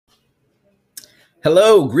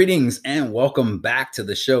Hello, greetings, and welcome back to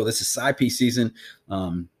the show. This is SciP season.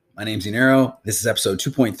 My name's Zenaro. This is episode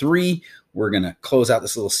 2.3. We're going to close out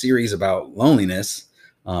this little series about loneliness.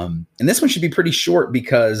 And this one should be pretty short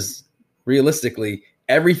because realistically,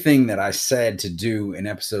 everything that I said to do in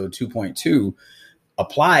episode 2.2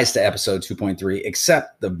 applies to episode 2.3,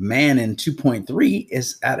 except the man in 2.3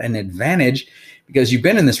 is at an advantage because you've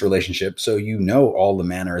been in this relationship, so you know all the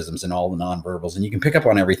mannerisms and all the nonverbals, and you can pick up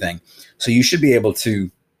on everything. So you should be able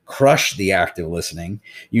to crush the active listening.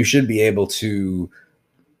 You should be able to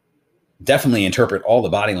definitely interpret all the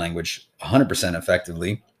body language 100%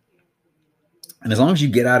 effectively. And as long as you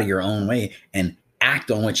get out of your own way and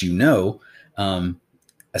act on what you know,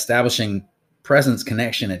 establishing presence,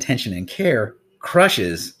 connection, attention, and care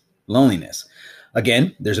crushes loneliness.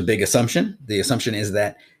 Again, there's a big assumption. The assumption is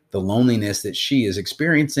that the loneliness that she is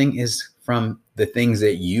experiencing is from the things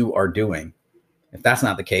that you are doing. If that's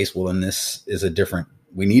not the case, well, then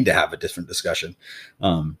we need to have a different discussion.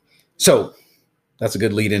 So that's a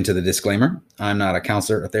good lead into the disclaimer. I'm not a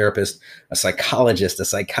counselor, a therapist, a psychologist, a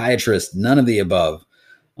psychiatrist, none of the above.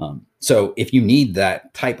 So if you need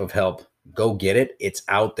that type of help, go get it. It's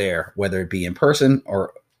out there, whether it be in person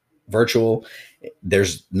or virtual.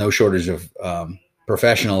 There's no shortage of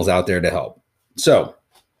professionals out there to help. So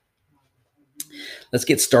let's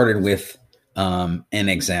get started with an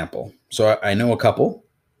example. So I know a couple.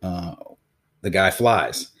 The guy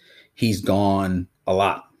flies. He's gone a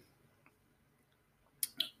lot.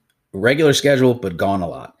 Regular schedule, but gone a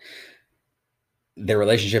lot. Their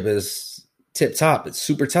relationship is tip top. It's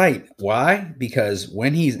super tight. Why? Because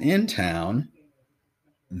when he's in town,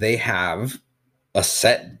 they have a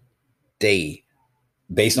set day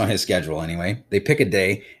based on his schedule anyway. They pick a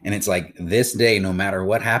day and it's like this day, no matter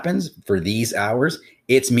what happens for these hours,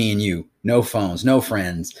 it's me and you. No phones, no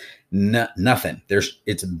friends, nothing.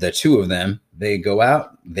 It's the two of them. They go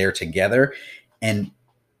out, they're together, and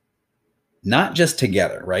not just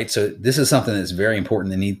together, right? So this is something that's very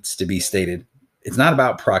important that needs to be stated. It's not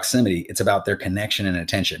about proximity. It's about their connection and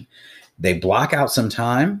attention. They block out some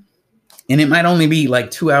time, and it might only be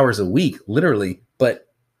like 2 hours a week, literally, but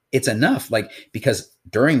it's enough, because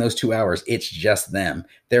during those 2 hours, it's just them.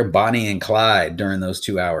 They're Bonnie and Clyde during those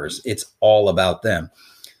 2 hours. It's all about them.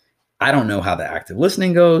 I don't know how the active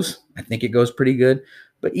listening goes. I think it goes pretty good.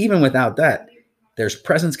 But even without that, there's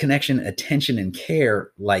presence, connection, attention, and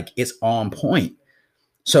care. It's on point.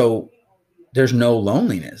 So there's no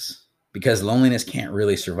loneliness because loneliness can't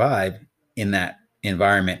really survive in that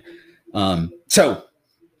environment. So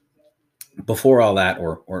before all that,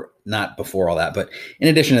 or not before all that, but in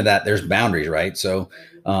addition to that, there's boundaries, right? So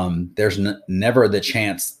there's never the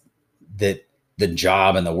chance that the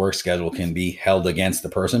job and the work schedule can be held against the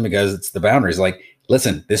person because it's the boundaries.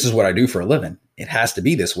 Listen, this is what I do for a living. It has to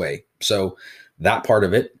be this way. So that part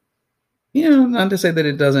of it, not to say that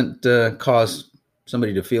it doesn't cause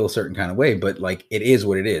somebody to feel a certain kind of way, but it is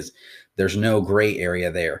what it is. There's no gray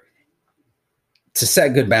area there. To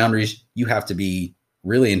set good boundaries, you have to be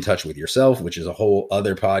really in touch with yourself, which is a whole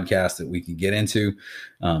other podcast that we can get into.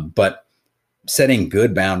 But setting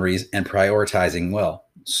good boundaries and prioritizing well.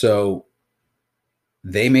 So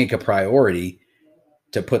they make a priority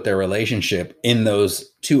to put their relationship in those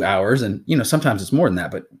 2 hours. And, sometimes it's more than that,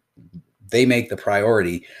 but they make the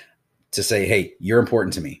priority to say, hey, you're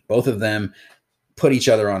important to me. Both of them put each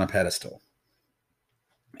other on a pedestal.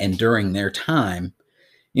 And during their time,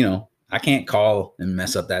 I can't call and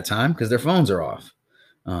mess up that time because their phones are off.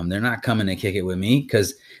 They're not coming to kick it with me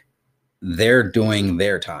because they're doing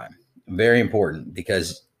their time. Very important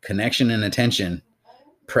because connection and attention,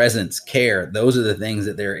 presence, care, those are the things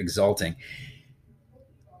that they're exalting.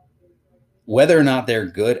 Whether or not they're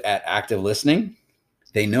good at active listening,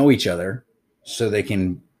 they know each other, so they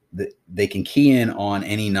can key in on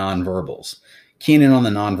any nonverbals. Keying in on the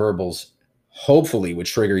nonverbals hopefully would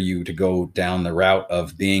trigger you to go down the route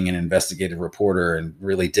of being an investigative reporter and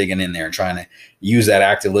really digging in there and trying to use that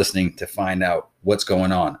active listening to find out what's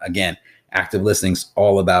going on. Again, active listening is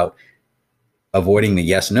all about avoiding the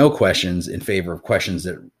yes/no questions in favor of questions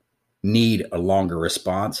that need a longer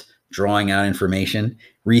response, drawing out information,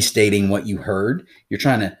 restating what you heard. You're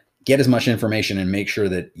trying to get as much information and make sure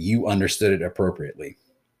that you understood it appropriately.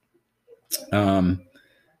 And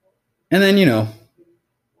then,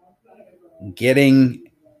 getting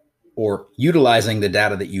or utilizing the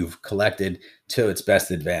data that you've collected to its best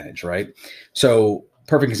advantage, right? So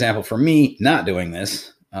perfect example for me not doing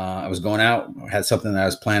this. I was going out, had something that I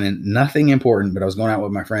was planning, nothing important, but I was going out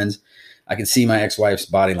with my friends. I could see my ex-wife's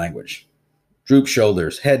body language. Droop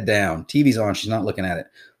shoulders, head down, TV's on, she's not looking at it.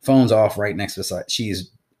 Phone's off right next to the side. She's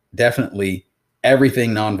definitely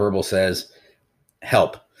everything nonverbal says.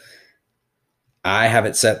 help. I have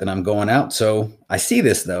it set that I'm going out. So I see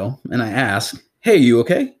this though, and I ask, hey, you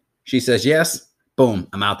okay? She says, yes. Boom,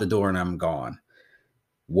 I'm out the door and I'm gone.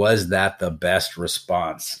 Was that the best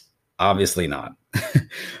response? Obviously not.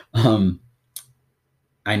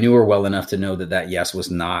 I knew her well enough to know that yes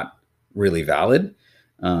was not really valid.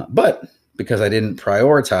 But because I didn't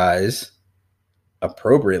prioritize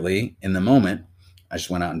appropriately in the moment, I just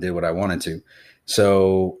went out and did what I wanted to.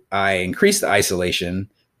 So I increased the isolation.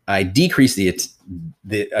 I decreased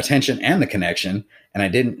the attention and the connection, and I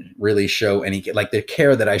didn't really show any, like the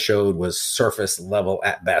care that I showed was surface level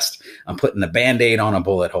at best. I'm putting the Band-Aid on a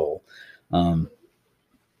bullet hole.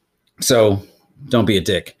 So don't be a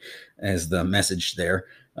dick as the message there.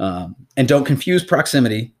 And don't confuse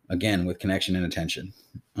proximity, again, with connection and attention.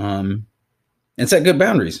 And set good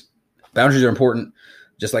boundaries. Boundaries are important,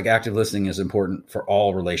 just like active listening is important for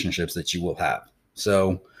all relationships that you will have.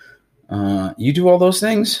 So you do all those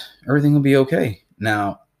things, everything will be okay.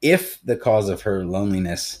 Now, if the cause of her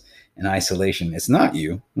loneliness and isolation is not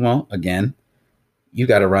you, well, again, you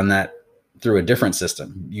got to run that through a different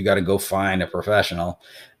system. You got to go find a professional,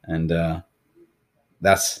 and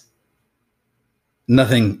that's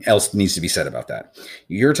nothing else needs to be said about that.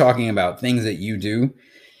 You're talking about things that you do.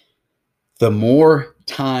 The more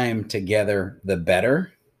time together, the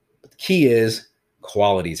better. But the key is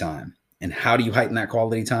quality time. And how do you heighten that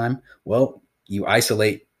quality time? Well, you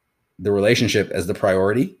isolate the relationship as the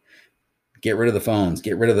priority. Get rid of the phones,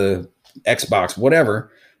 get rid of the Xbox,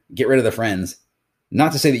 whatever. Get rid of the friends.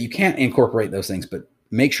 Not to say that you can't incorporate those things, but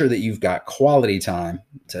make sure that you've got quality time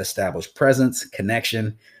to establish presence,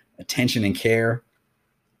 connection, attention, and care.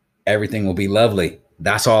 Everything will be lovely.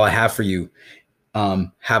 That's all I have for you.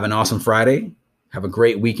 Have an awesome Friday. Have a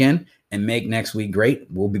great weekend and make next week great.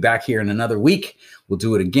 We'll be back here in another week. We'll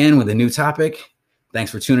do it again with a new topic.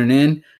 Thanks for tuning in.